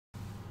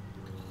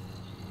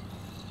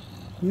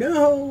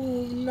No,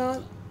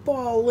 not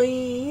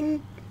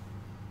Pauline.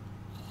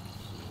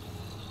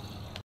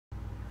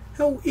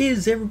 How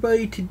is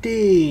everybody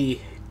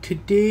today?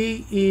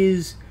 Today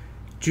is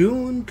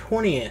June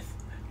 20th,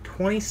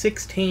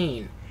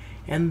 2016,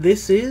 and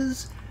this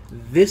is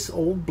This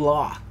Old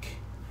Block.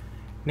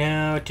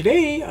 Now,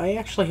 today I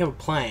actually have a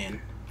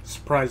plan,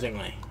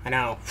 surprisingly. I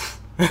know.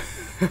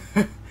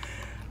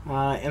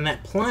 And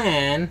that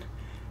plan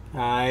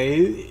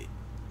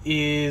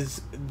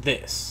is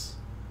this.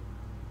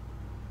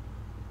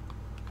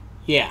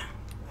 Yeah,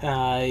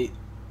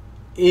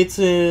 it's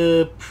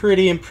a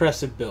pretty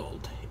impressive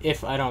build,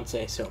 if I don't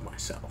say so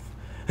myself.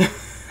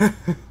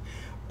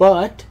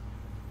 But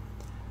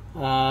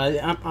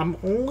I'm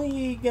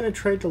only gonna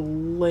try to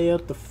lay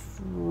out the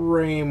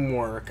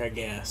framework, I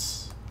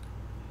guess.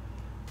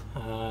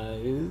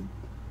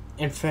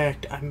 In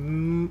fact,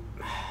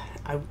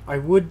 I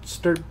would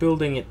start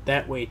building it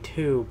that way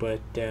too,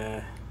 but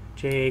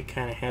Jay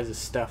kind of has his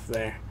stuff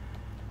there,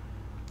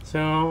 so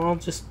I'll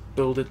just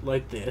build it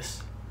like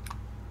this.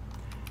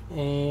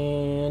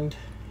 And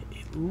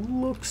it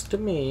looks to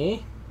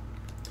me,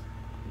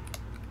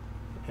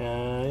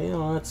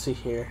 let's see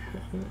here.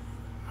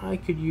 I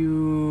could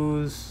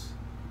use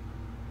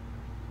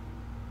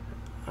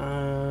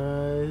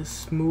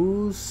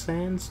smooth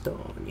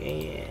sandstone.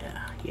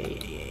 Yeah.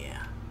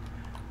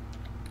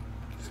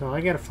 So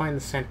I gotta find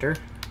the center.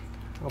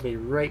 I'll be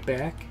right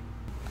back.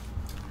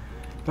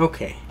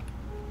 Okay.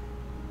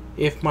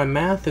 If my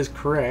math is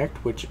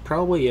correct, which it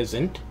probably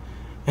isn't,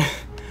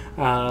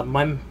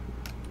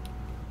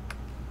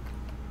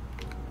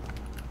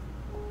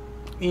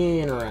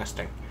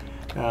 Interesting.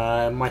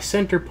 My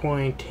center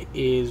point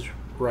is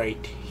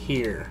right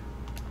here.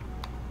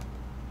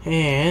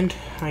 And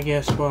I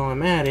guess while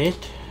I'm at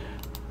it,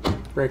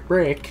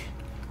 break.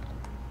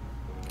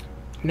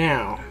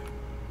 Now,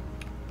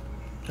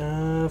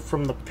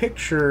 from the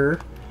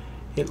picture,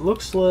 it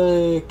looks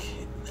like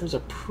there's a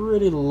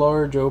pretty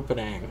large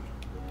opening.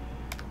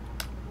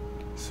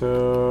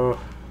 So,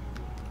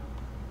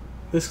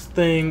 this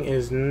thing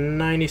is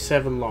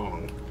 97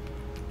 long.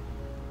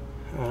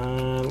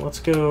 Let's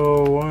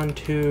go 1,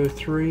 2,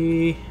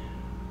 3.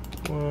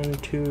 1,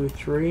 2,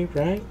 3,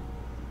 right?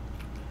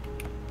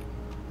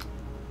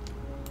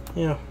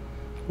 Yeah,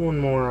 one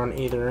more on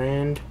either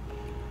end.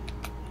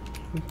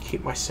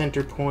 Keep my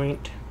center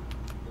point.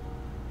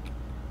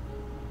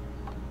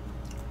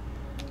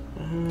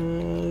 A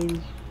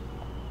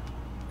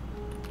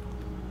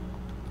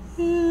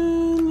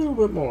little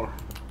bit more.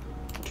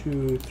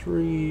 2,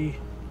 3.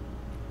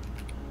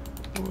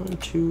 1,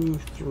 2,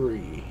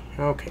 3.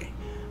 Okay.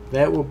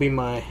 That will be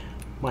my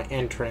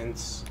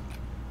entrance,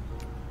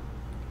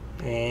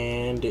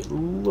 and it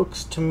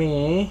looks to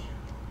me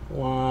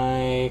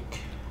like,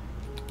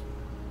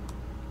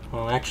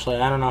 well, actually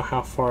I don't know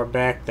how far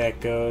back that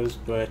goes,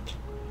 but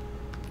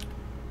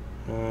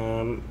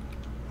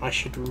I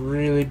should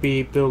really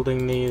be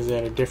building these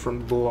at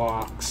different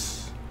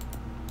blocks.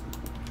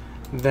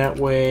 That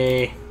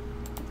way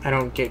I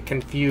don't get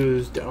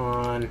confused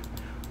on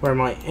where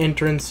my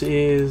entrance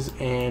is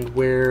and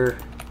where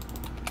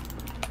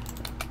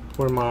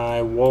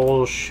my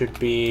walls should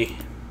be.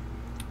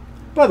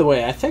 By the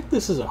way, I think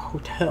this is a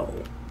hotel.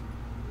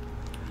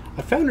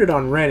 I found it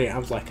on Reddit. I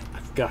was like,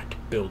 I've got to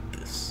build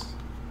this.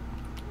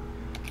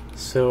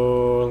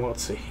 So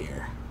let's see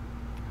here.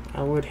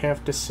 I would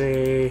have to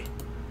say,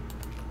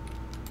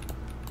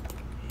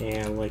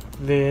 yeah, like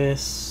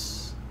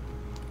this,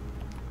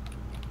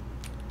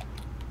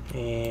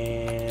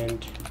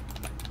 and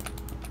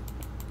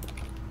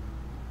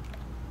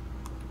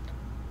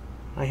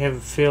I have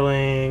a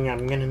feeling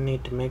I'm gonna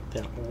need to make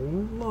that a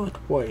lot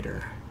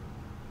wider,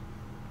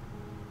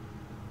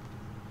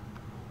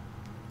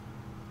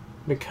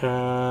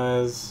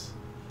 because,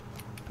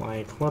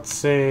 like, let's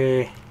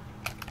say,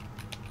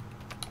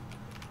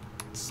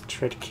 let's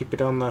try to keep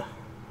it on the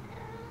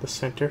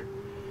center.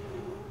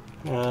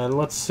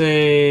 Let's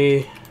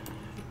say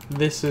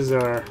this is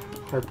our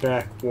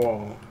back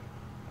wall.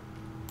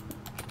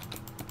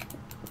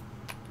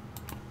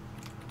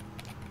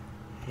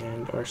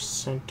 And our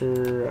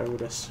center, I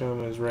would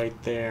assume, is right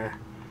there.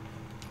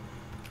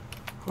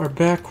 Our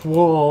back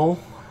wall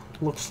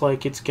looks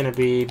like it's going to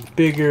be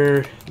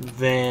bigger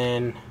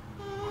than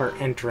our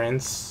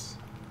entrance.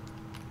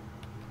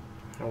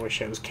 I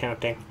wish I was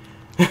counting.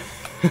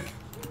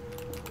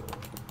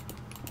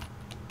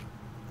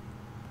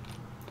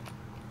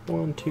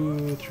 1,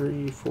 2,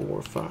 3,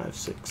 4, 5,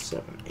 6,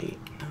 7, 8,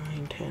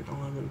 9, 10,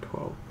 11,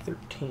 12,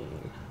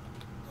 13.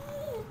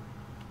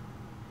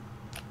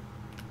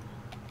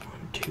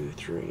 2,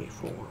 3,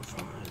 4,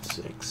 5,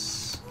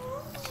 6,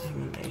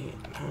 7, 8,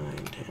 9,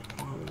 10,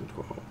 11,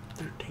 12,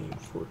 13,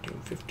 14,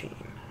 15.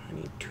 I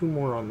need 2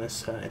 more on this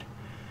side.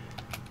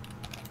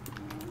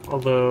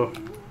 Although,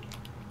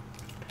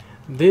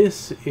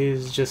 this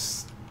is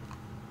just,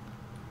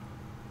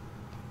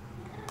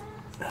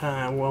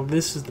 well,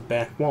 this is the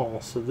back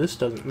wall, so this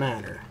doesn't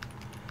matter.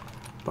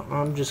 But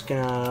I'm just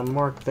gonna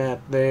mark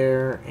that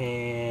there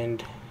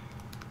and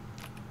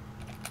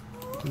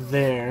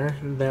there.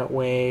 That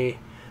way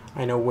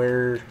I know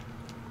where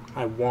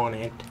I want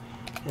it.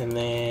 And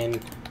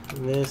then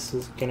this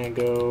is gonna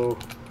go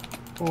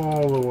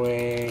all the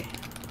way,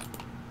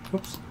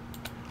 oops,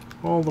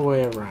 all the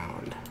way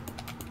around.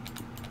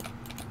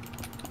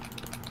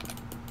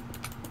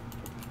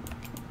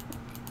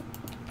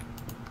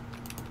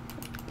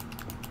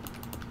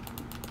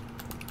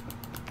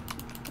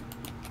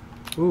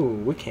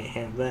 Ooh, we can't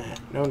have that.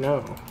 No,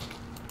 no.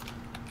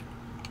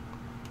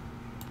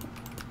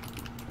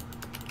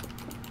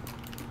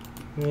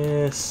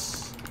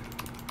 This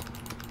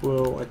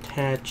will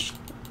attach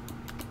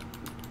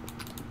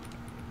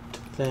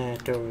to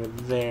that over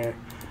there.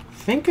 I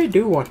think I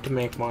do want to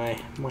make my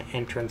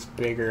entrance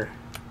bigger,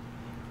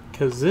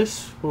 because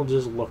this will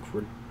just look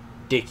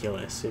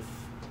ridiculous if...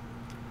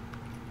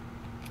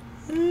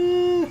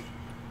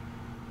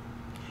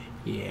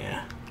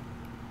 yeah.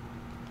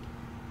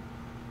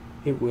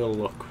 It will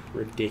look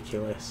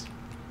ridiculous.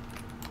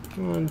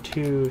 1,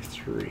 2,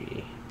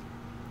 3.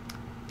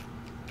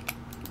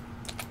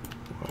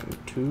 1,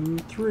 2,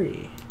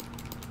 3.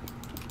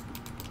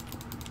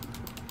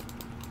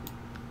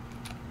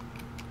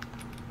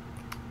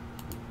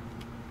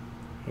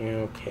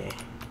 Okay.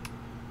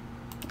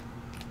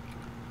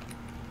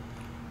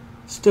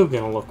 Still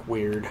gonna look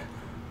weird.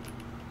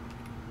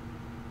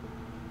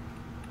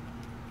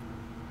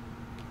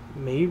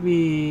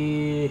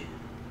 Maybe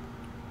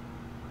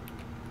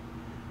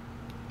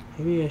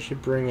I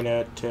should bring it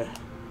out to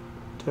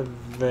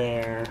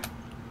there,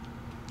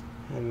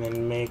 and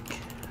then make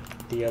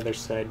the other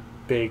side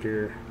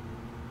bigger.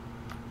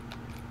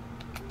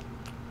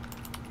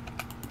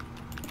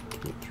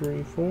 2,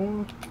 3,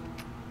 4,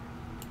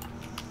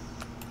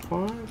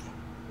 5.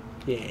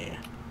 Yeah.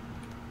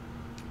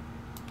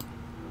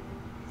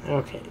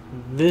 Okay,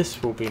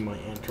 this will be my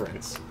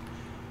entrance.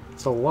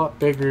 It's a lot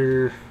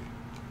bigger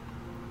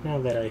now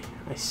that I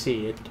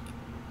see it.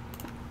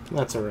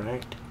 That's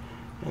alright.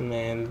 And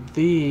then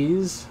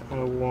these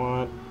I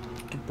want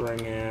to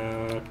bring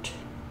out,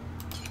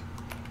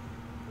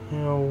 you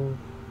know,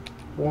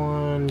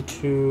 1,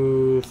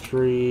 2,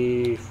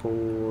 3,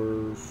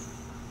 4,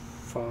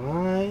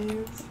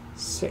 5,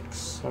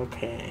 6.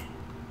 Okay.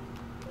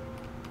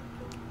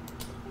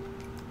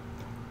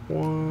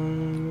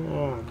 1,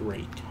 oh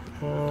great.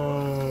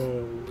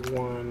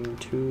 1,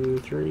 2,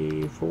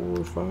 3,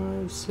 4,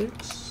 5,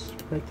 6.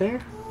 Right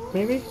there,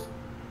 maybe?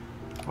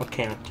 I'll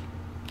count.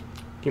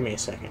 Give me a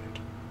second.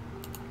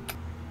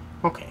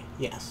 Okay,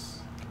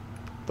 yes.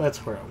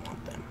 That's where I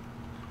want them.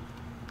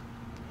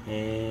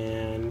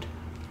 And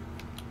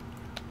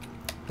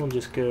we'll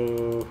just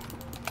go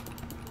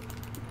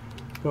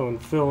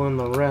and fill in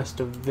the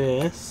rest of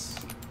this.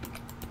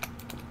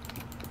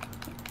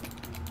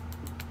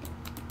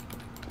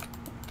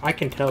 I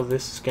can tell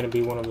this is going to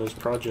be one of those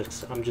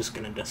projects I'm just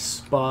going to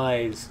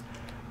despise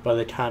by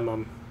the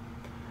time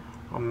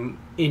I'm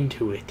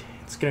into it.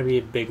 It's going to be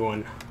a big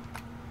one.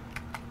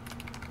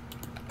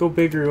 Go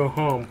big or go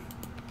home.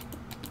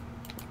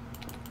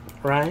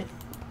 Right?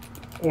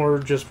 Or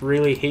just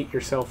really hate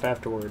yourself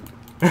afterward.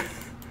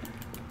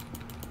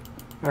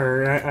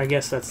 Or I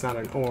guess that's not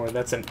an or,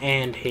 that's an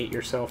and hate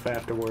yourself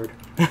afterward.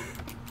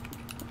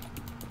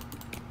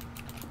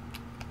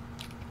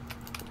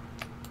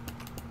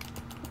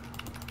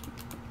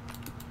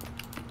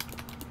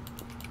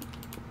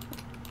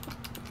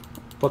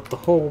 But the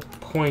whole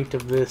point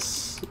of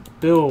this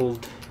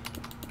build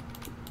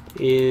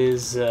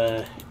is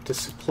to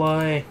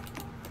supply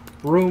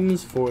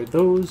rooms for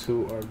those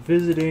who are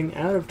visiting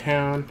out of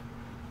town,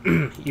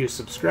 you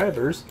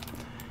subscribers,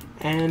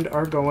 and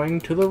are going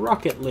to the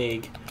Rocket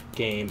League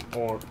game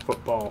or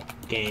football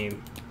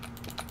game.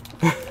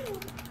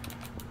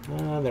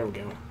 There we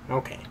go.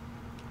 Okay.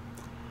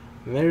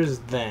 There's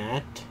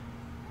that.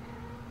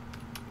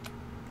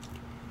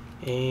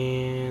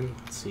 And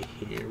let's see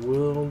here.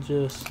 We'll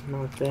just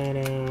knock that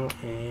out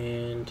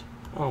and...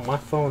 oh, my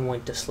phone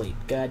went to sleep.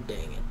 God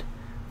dang it.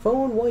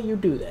 Phone, why you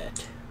do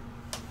that?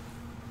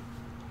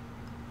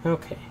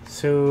 Okay,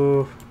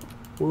 so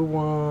we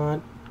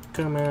want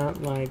to come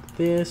out like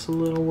this a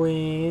little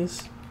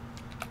ways.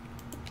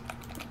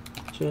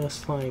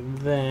 Just like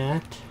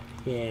that.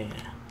 Yeah.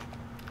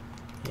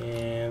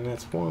 And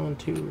that's 1,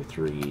 2,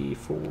 3,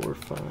 4,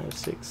 5,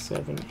 6,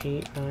 7,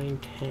 8, 9,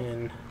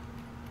 10.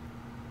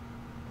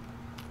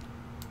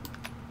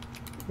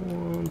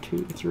 1,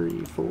 2,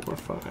 3, 4,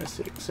 5,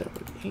 6,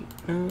 7, 8,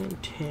 9,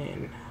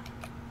 10.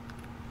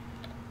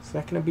 Is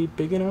that going to be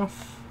big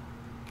enough?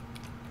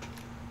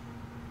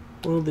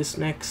 Well, this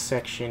next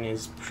section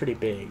is pretty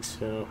big,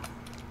 so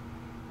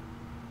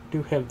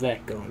do have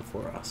that going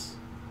for us.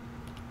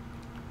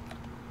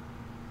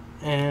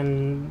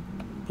 And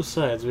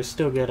besides, we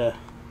still gotta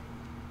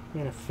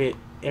fit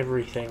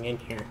everything in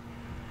here.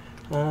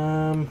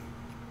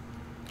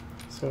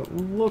 So it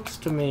looks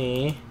to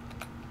me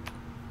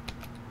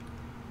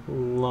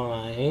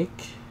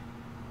like,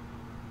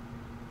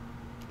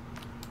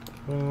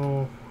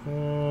 well,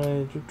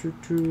 yeah.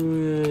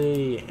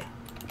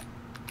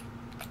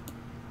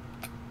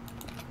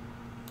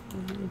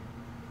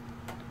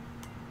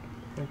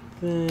 Like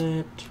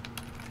that.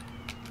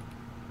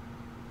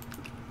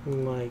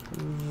 like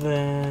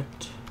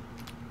that,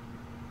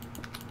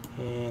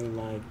 and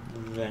like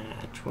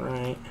that,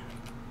 right?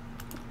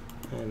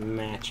 And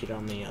match it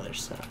on the other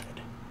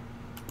side.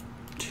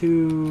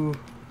 2,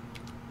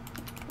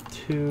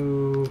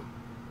 2,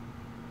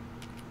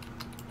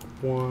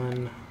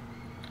 1,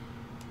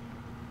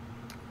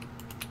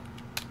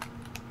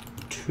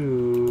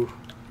 2,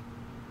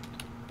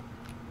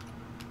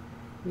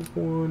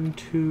 1,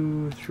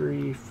 2,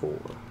 3, 4.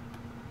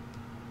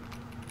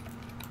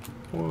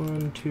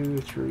 1, 2,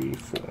 3,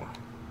 4.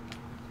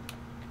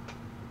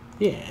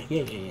 Yeah.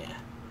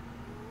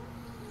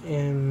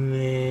 And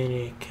then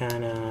it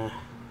kinda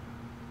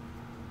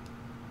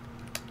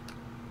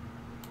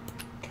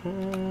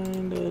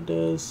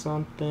does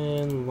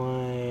something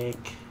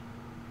like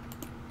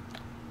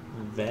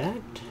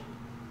that.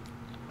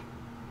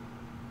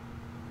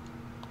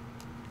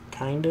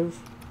 Kind of.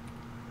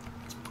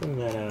 Let's bring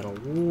that out a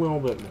little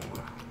bit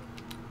more.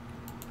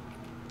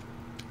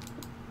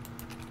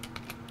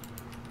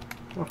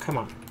 Oh, come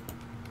on.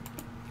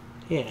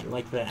 Yeah,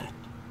 like that.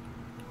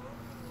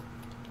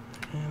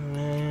 And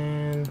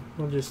then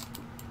we'll just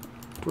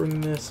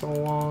bring this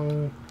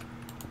along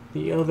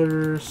the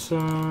other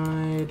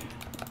side.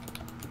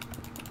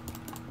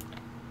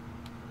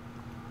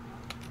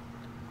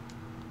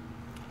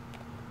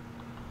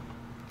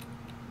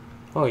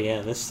 Oh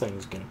yeah, this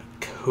thing's gonna be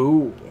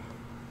cool.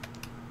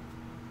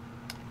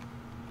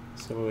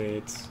 So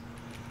it's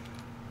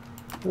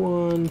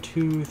 1,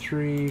 2,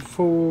 3,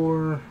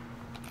 4.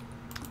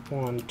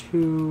 1,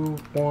 2,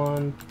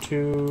 1,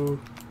 2,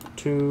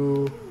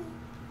 2,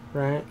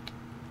 right?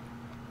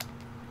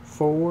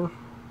 4.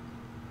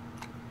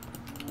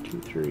 2,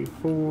 3,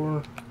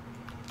 4.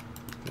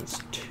 That's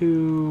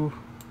 2,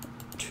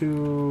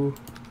 2,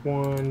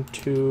 1,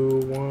 2,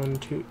 1,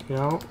 2.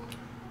 No.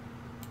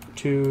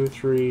 2,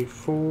 3,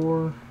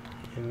 4.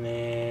 And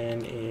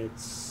then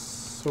it's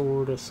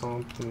sort of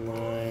something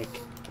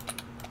like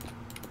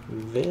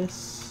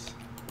this.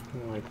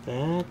 Like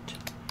that.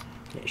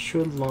 It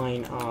should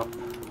line up,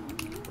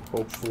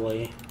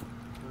 hopefully.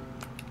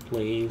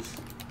 Please.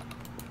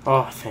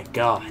 Oh, thank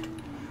God.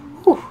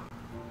 Whew.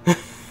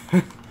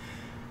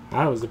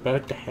 I was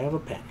about to have a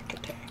panic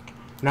attack.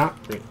 Not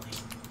really.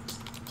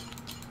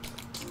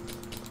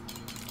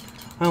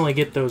 I only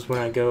get those when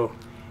I go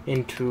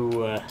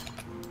into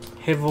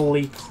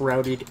heavily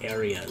crowded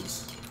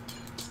areas.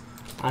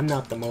 I'm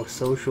not the most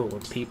social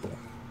of people.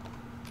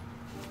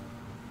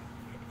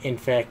 In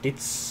fact,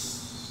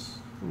 it's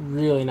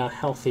really not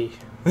healthy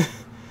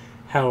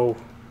how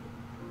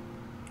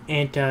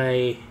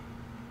anti-social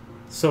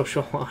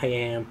I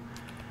am.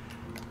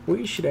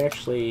 We should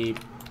actually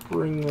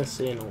bring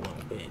this in a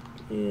little bit.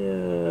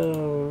 Yeah,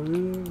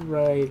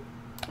 right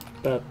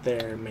about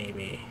there,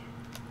 maybe.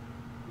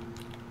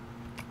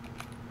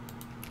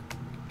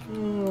 A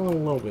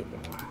little bit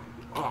more.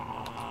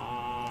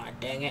 Aw,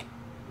 dang it.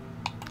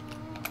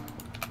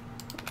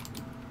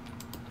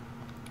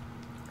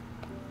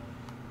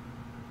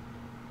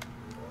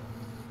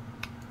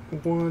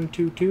 One,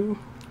 2, 2.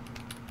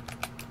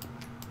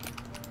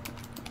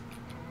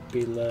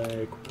 Be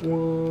like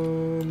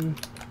 1,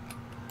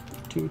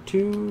 2,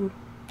 2.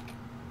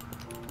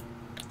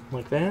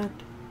 Like that.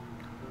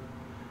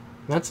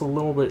 That's a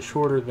little bit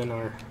shorter than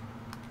our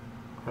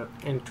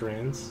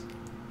entrance.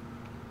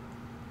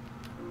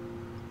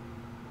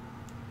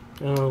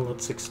 Oh,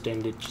 let's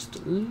extend it just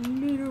a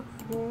little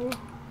more.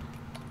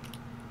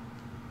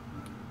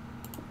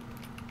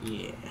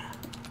 Yeah.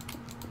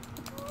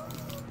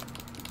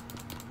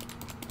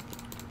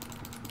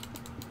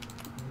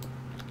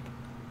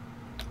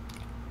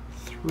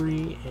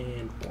 Three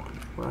and 1,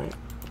 right?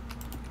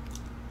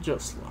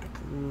 Just like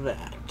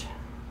that.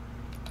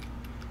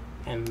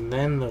 And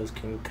then those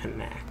can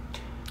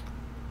connect.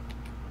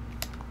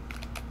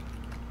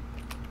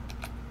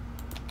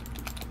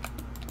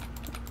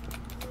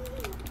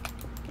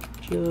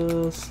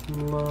 Just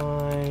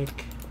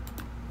like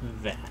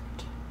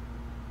that.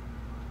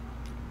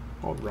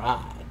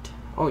 Alright.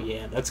 Oh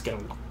yeah, that's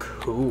gonna look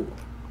cool.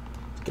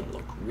 It's gonna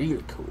look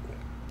really cool.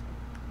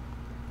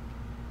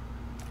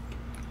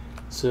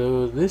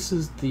 So this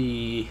is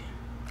the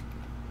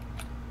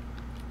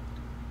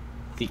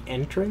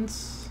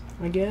entrance,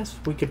 I guess.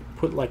 We could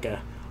put like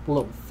a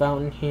little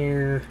fountain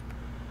here.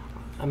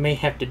 I may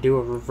have to do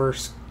a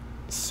reverse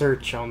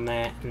search on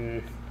that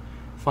and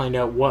find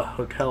out what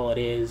hotel it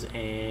is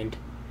and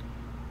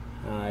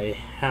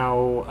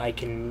how I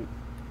can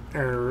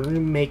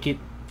make it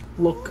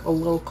look a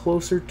little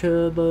closer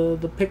to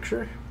the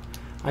picture.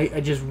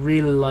 I just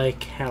really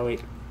like how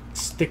it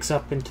sticks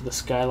up into the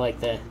sky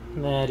like that.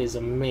 That is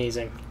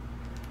amazing.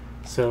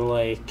 So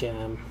like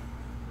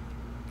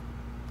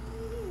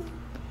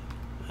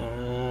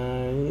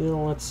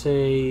let's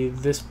say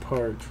this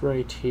part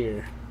right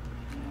here.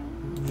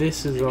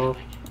 This is all.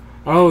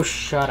 Oh,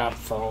 shut up,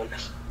 phone.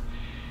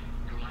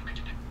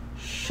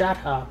 Shut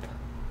up.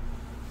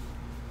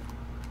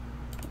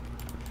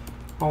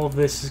 All of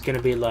this is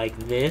gonna be like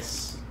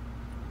this.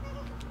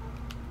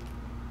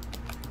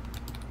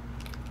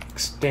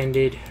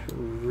 Extended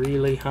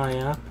really high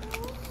up.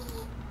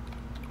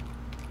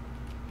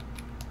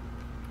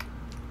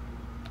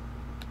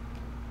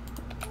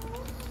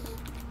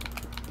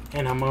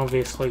 And I'm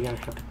obviously gonna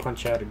have to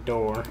punch out a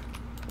door.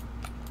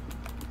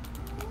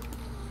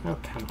 Oh,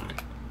 come on.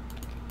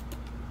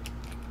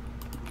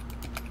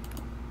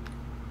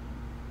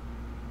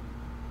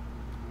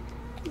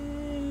 A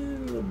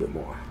little bit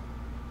more.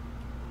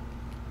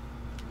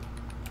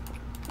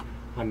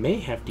 I may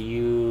have to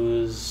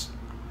use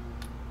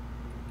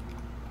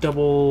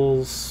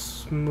double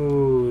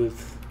smooth.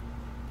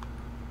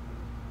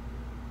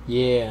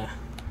 Yeah.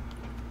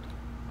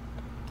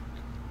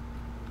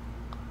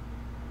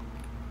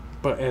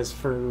 But as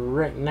for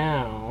right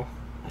now,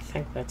 I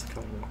think that's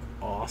gonna look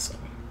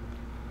awesome.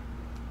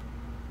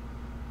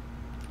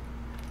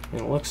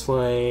 And it looks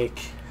like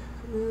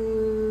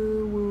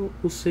we'll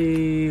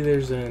see.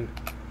 There's an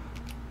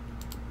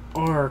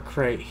arc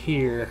right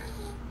here.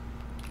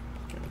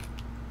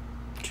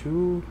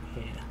 2,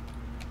 yeah,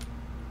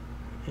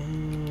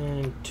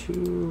 and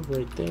 2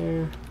 right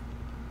there.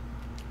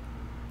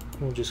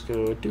 We'll just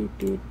go doot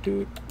doot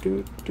doot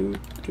doot doot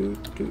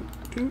doot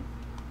doot doot.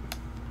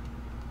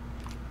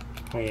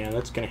 Oh yeah,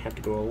 that's gonna have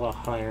to go a lot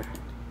higher.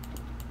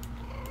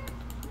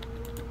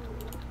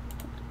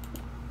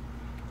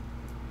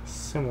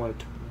 Similar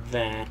to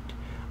that.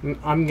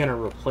 I'm gonna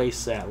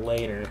replace that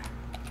later.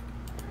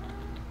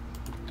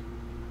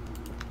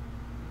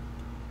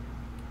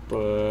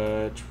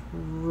 But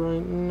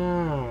right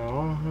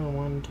now,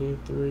 1, 2,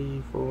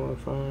 3, 4,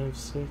 5,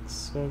 6,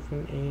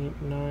 7,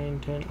 8, 9,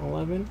 10,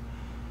 11.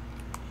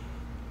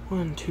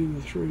 1, 2,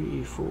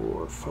 3,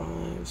 4,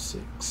 5,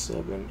 6,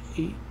 7,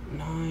 8,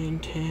 9,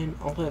 10,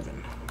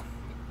 11.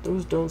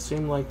 Those don't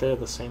seem like they're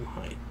the same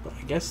height, but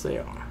I guess they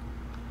are.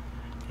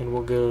 And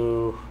we'll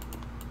go...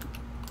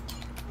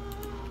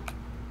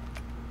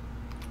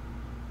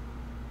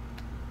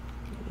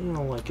 you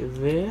know, like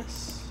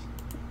this.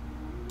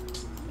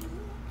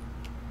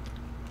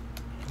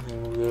 And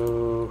then we'll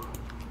go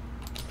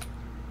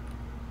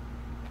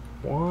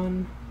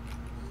 1,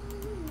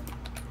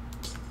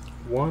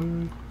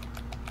 1,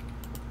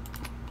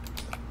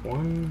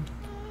 1,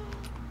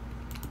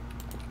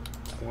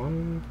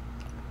 1.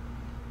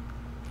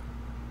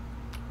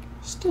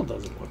 Still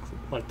doesn't look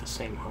like the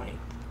same height.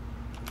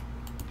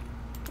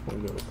 We'll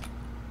go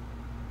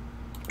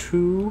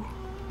 2,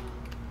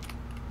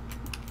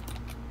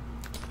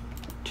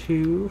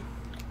 2,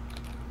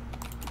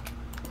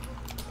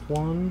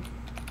 1,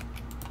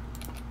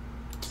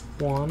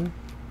 1.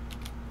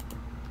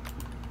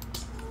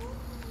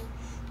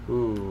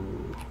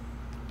 Ooh.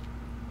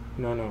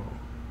 No, no.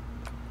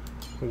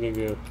 We're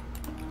gonna go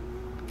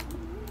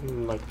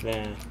like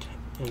that,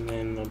 and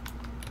then the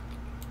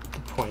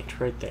point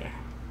right there.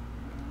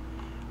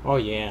 Oh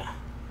yeah,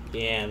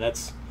 yeah.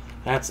 That's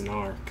an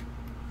arc.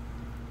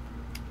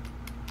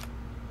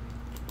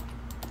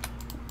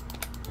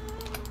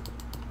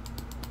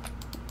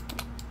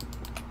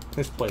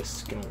 This place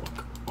is gonna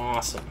look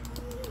awesome.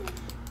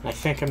 I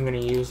think I'm gonna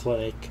use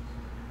like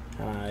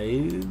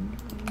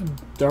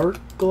dark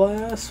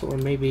glass or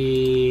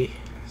maybe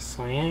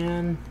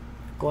cyan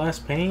glass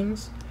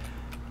panes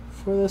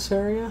for this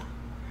area.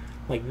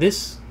 Like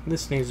this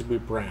needs to be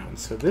brown,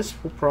 so this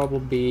will probably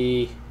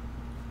be,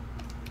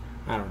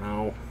 I don't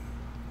know,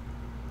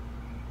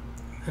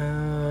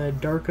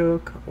 dark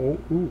oak. Oh,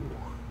 ooh,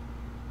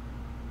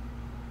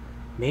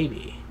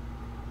 maybe.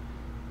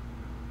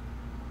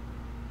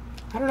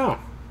 I don't know.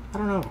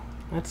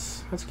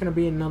 That's gonna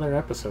be another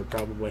episode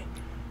probably.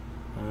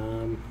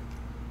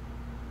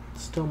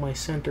 Still my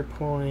center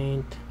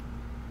point.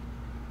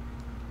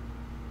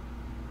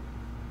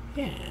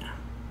 Yeah.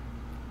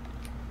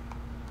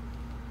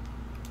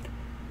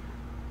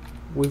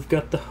 We've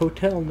got the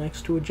hotel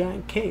next to a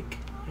giant cake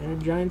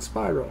and a giant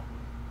spiral.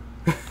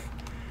 At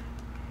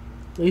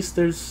least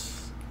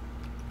there's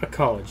a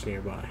college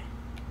nearby.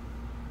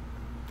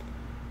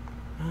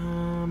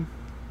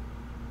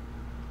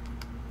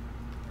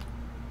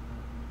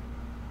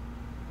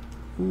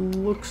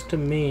 Looks to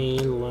me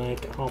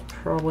like I'll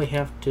probably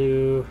have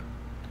to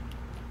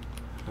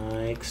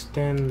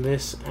extend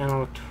this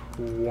out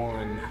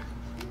 1.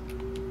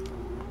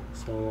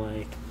 So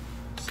like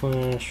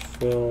slash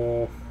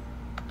fill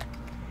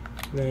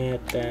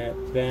that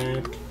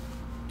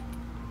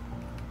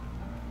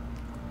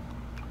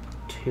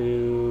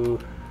to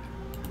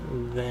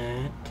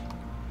that,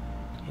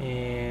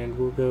 and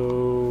we'll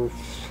go,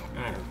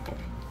 I don't know,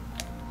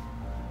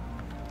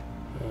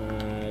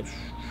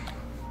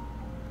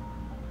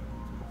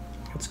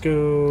 let's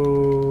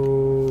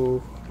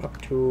go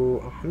up to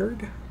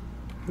 100.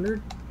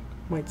 100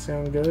 might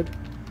sound good.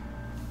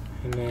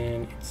 And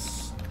then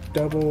it's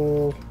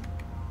double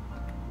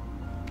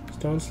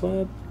stone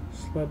slab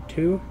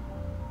 2.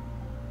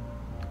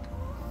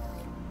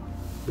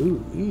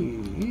 Ooh,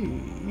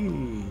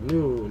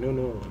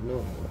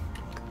 no.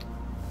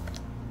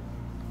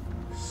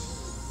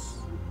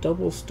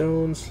 Double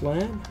stone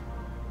slab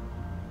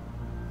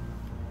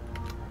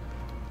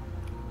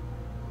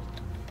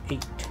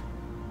 8.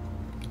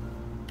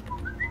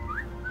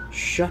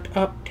 Shut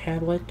up,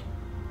 tablet.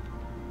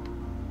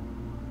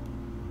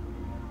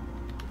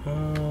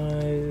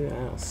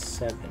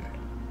 7.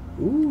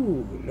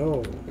 Ooh,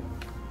 no.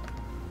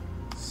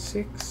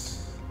 6.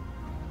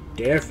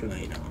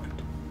 definitely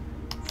not.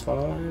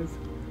 5.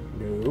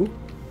 No.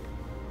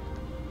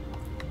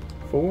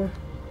 4.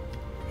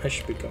 I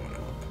should be going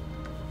up.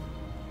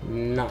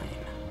 9.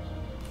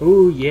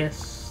 Oh,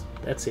 yes.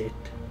 That's it.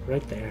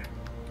 Right there.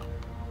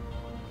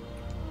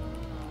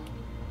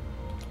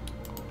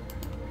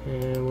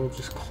 And we'll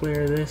just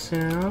clear this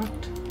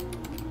out.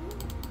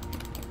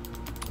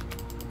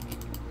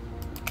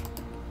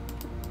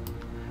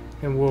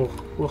 And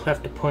we'll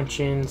have to punch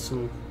in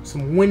some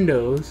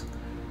windows.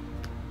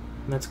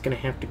 And that's gonna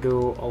have to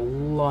go a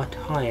lot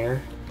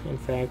higher. In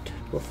fact,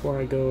 before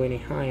I go any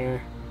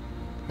higher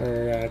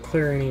or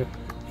clear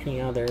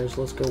any others,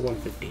 let's go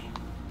 150.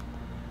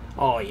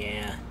 Oh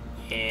yeah,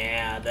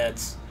 yeah,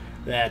 that's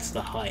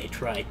the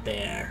height right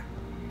there.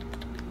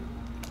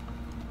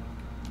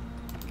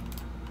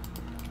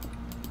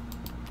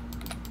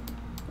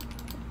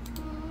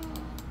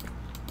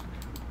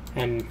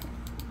 And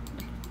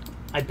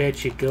I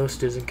bet you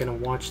Ghost isn't gonna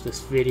watch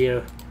this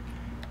video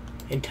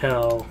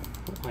until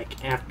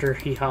like after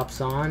he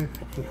hops on,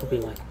 and he'll be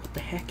like, what the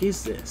heck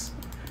is this?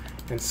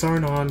 And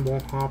Sarnon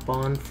won't hop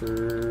on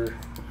for,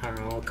 I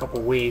don't know, a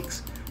couple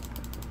weeks.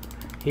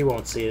 He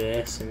won't see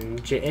this,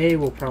 and JA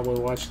will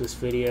probably watch this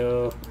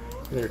video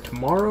either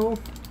tomorrow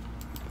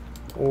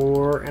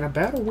or in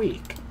about a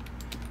week.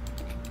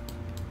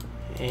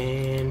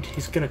 And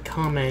he's gonna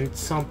comment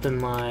something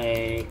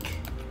like,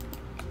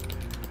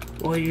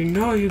 well, you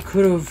know, you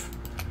could have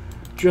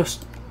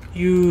just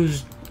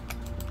used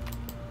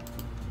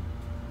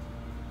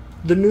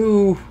the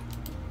new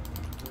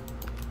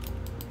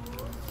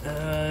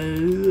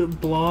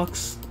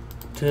blocks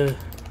to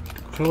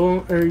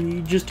clone, or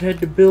you just had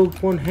to build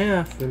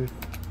 1/2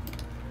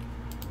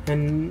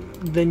 and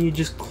then you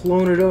just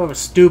clone it over.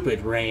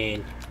 Stupid,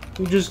 Rain.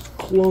 You just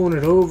clone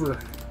it over.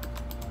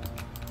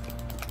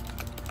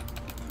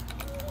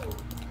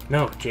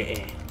 No,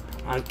 J.A.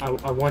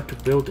 I want to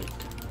build it.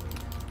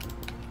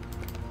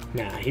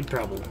 Nah, he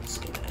probably won't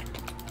say that.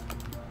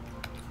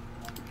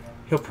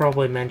 He'll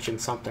probably mention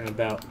something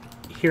about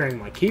hearing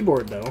my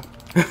keyboard, though.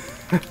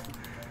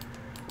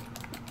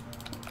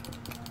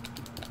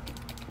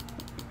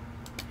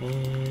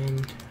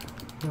 And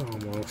we're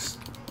almost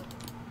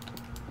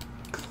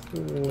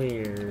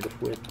cleared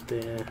with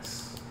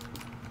this.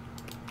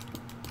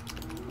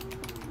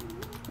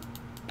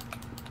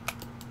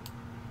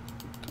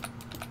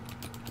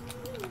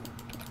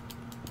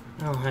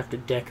 I'll have to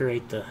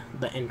decorate the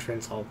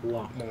entrance a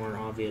lot more,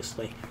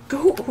 obviously.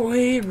 Go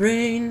away,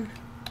 Rain!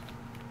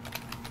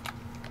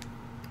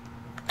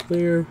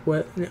 Clear,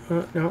 wet,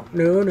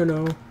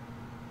 no.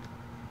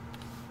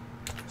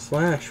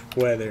 Slash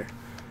weather.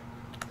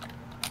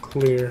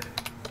 Clear.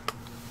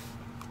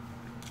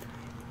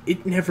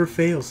 It never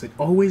fails. It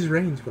always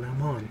rains when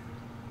I'm on.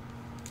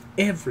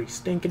 Every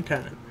stinking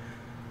time.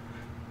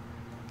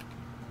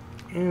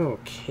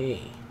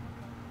 Okay.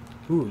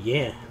 Ooh,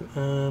 yeah.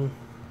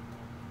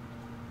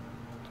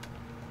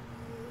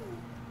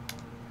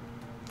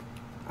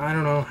 I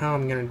don't know how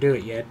I'm gonna do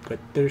it yet, but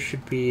there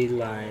should be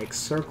like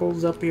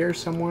circles up here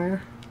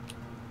somewhere.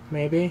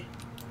 Maybe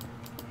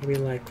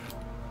like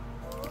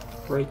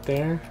right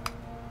there.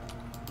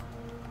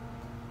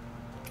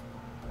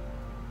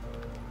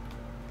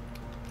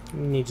 It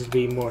needs to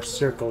be more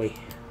circly.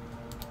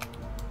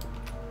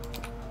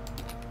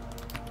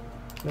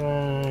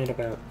 Right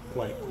about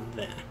like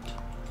that.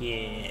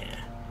 Yeah.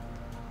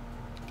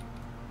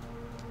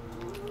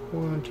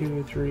 1,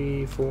 2,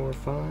 3, 4,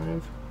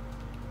 5.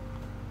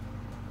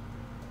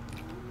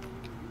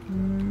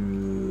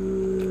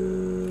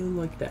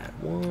 Like that.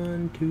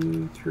 1,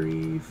 2,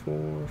 3,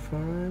 4,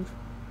 5.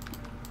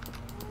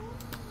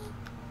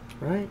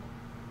 Right?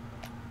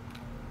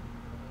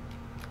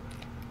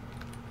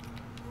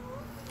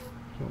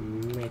 I'll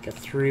make a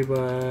 3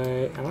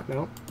 by... Oh,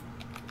 no.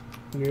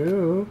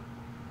 No.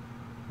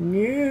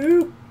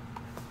 No.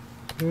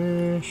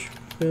 Dash,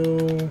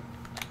 fill.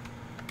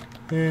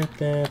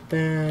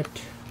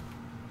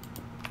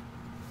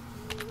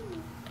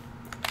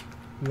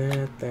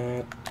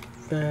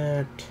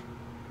 That.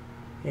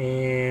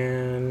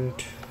 And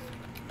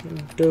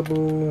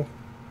double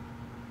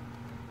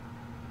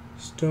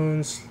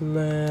stone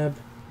slab.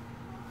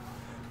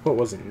 What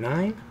was it,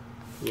 9?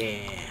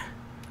 Yeah.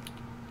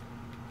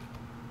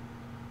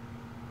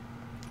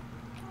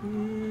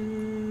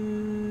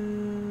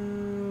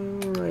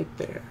 Right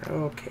there.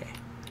 Okay.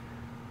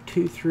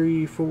 2,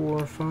 3,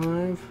 4,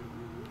 5.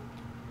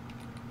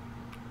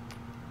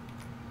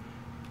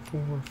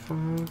 4,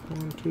 5.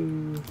 1,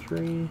 2,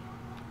 3.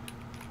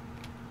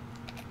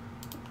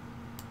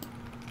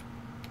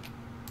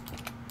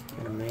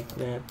 Gotta make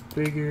that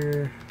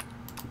bigger,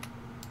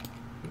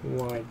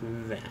 like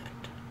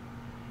that.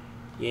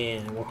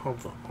 Yeah, we'll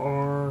have the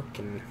arc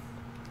and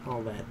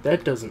all that.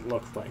 That doesn't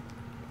look like.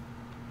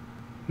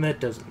 That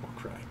doesn't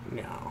look right.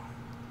 No.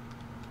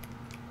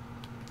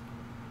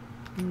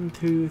 1,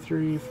 2,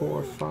 3,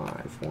 4,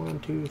 5. 1,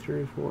 2,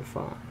 3, 4,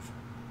 5.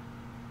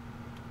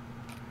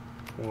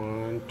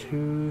 1,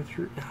 2,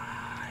 3.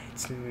 Ah,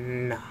 it's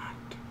not.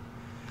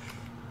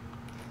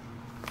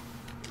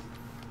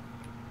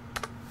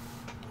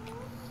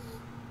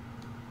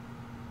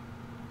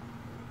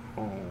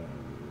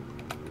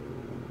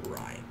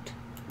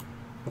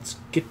 Let's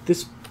get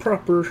this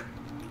proper.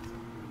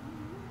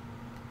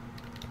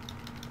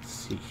 Let's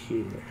see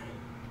here.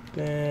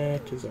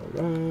 That is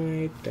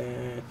alright.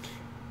 That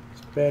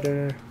is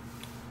better.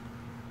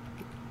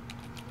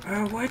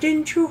 Why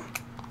didn't you?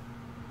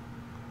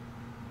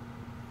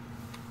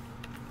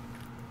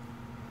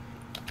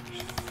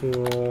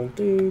 Fill.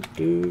 Do.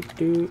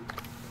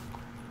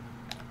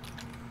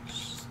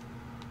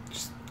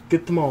 Just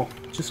get them all.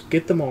 Just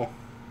get them all.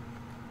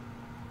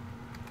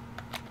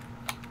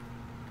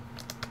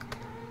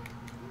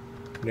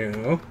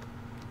 No.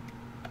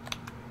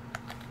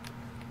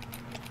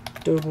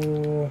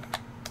 Double.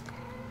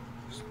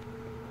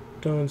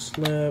 Stone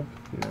slab.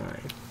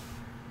 9.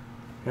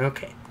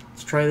 Okay.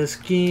 Let's try this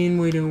again.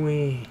 Why don't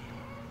we?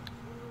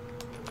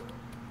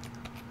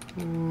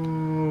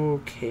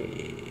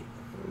 Okay.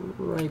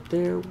 Right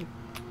there.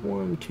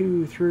 1,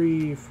 2,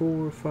 3,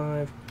 4,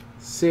 5,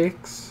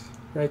 6.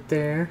 Right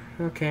there.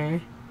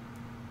 Okay.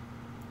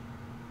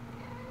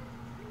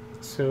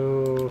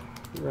 So,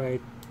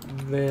 right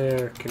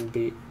there can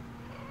be...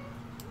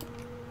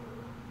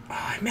 Oh,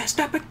 I messed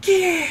up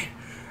again!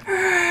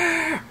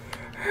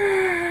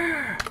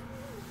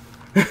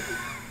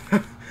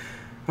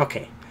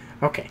 Okay.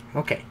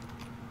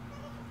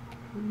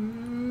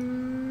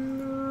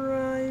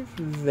 Right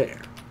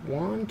there.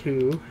 1,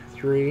 2,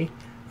 3,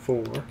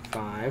 4,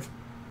 5.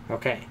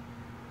 Okay.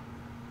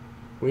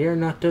 We are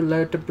not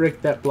allowed to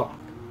break that block.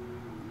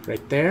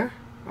 Right there?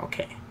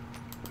 Okay.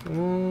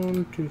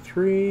 1, 2,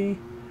 3.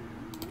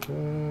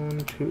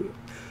 1, 2.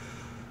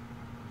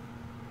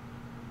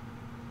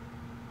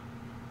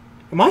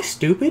 Am I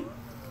stupid?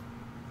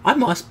 I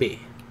must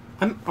be.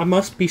 I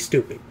must be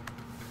stupid.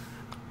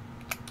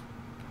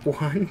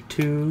 1,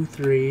 2,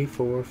 3,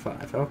 4,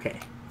 5. Okay.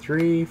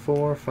 3,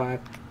 4, 5,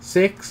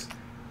 6.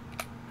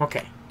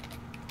 Okay.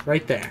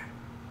 Right there.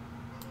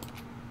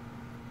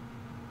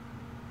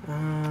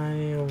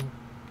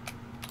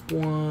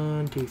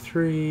 1, 2,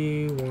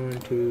 3. 1,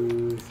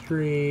 2,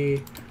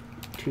 3.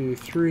 2,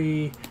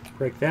 3.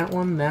 Break that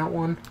one, and that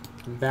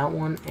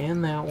one,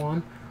 and that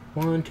one.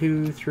 1,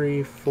 2,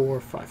 3, 4,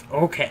 5.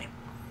 Okay.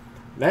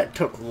 That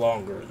took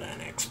longer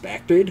than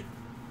expected.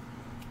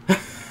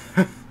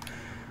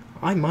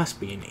 I must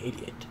be an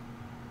idiot.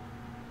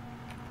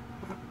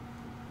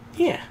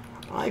 Yeah,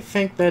 I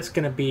think that's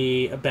going to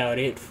be about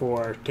it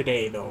for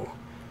today, though.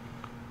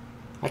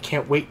 I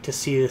can't wait to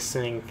see this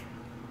thing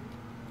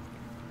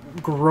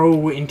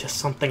grow into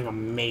something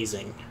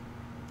amazing.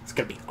 It's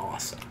going to be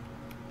awesome.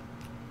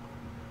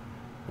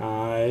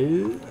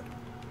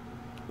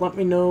 Let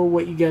me know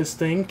what you guys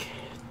think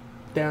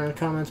down in the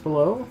comments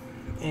below.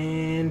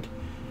 And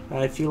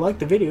if you liked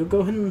the video, go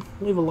ahead and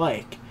leave a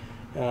like.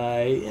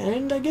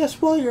 And I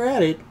guess while you're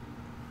at it,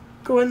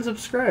 go ahead and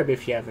subscribe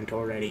if you haven't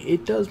already.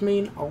 It does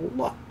mean a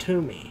lot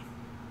to me.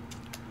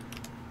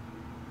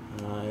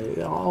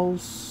 I'll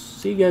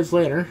see you guys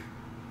later.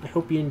 I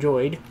hope you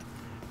enjoyed.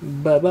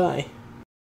 Bye-bye.